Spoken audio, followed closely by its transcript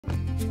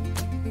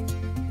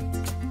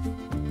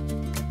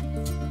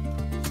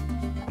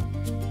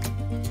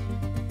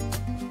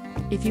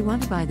If you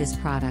want to buy this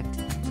product,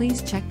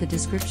 please check the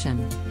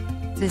description.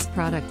 This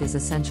product is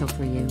essential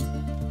for you.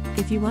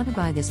 If you want to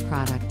buy this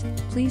product,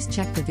 please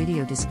check the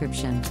video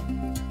description.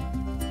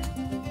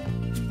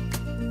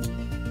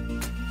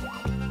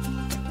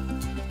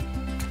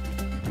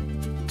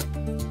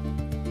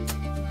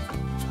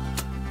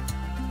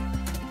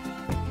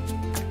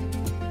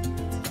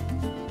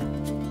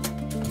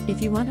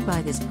 If you want to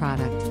buy this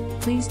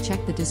product, please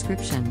check the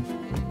description.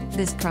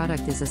 This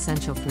product is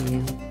essential for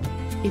you.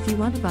 If you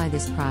want to buy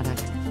this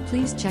product,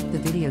 please check the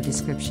video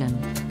description.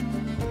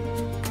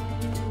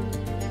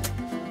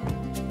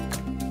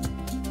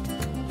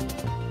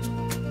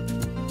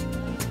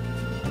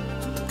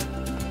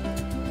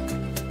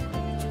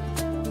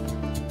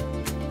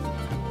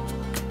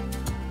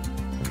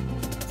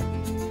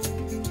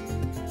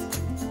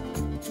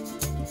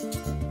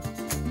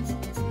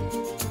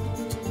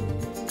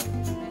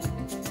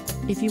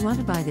 If you want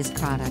to buy this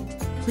product,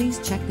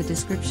 please check the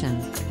description.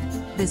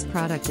 This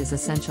product is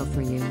essential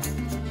for you.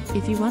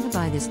 If you want to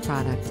buy this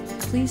product,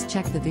 please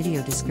check the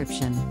video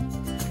description.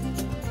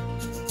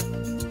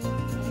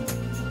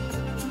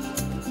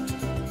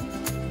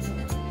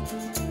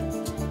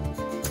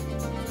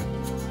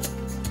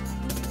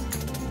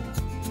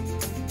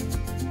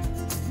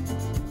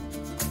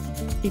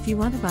 If you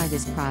want to buy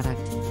this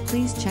product,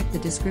 please check the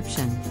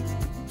description.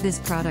 This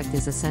product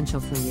is essential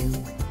for you.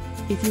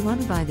 If you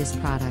want to buy this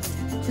product,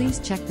 please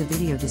check the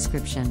video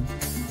description.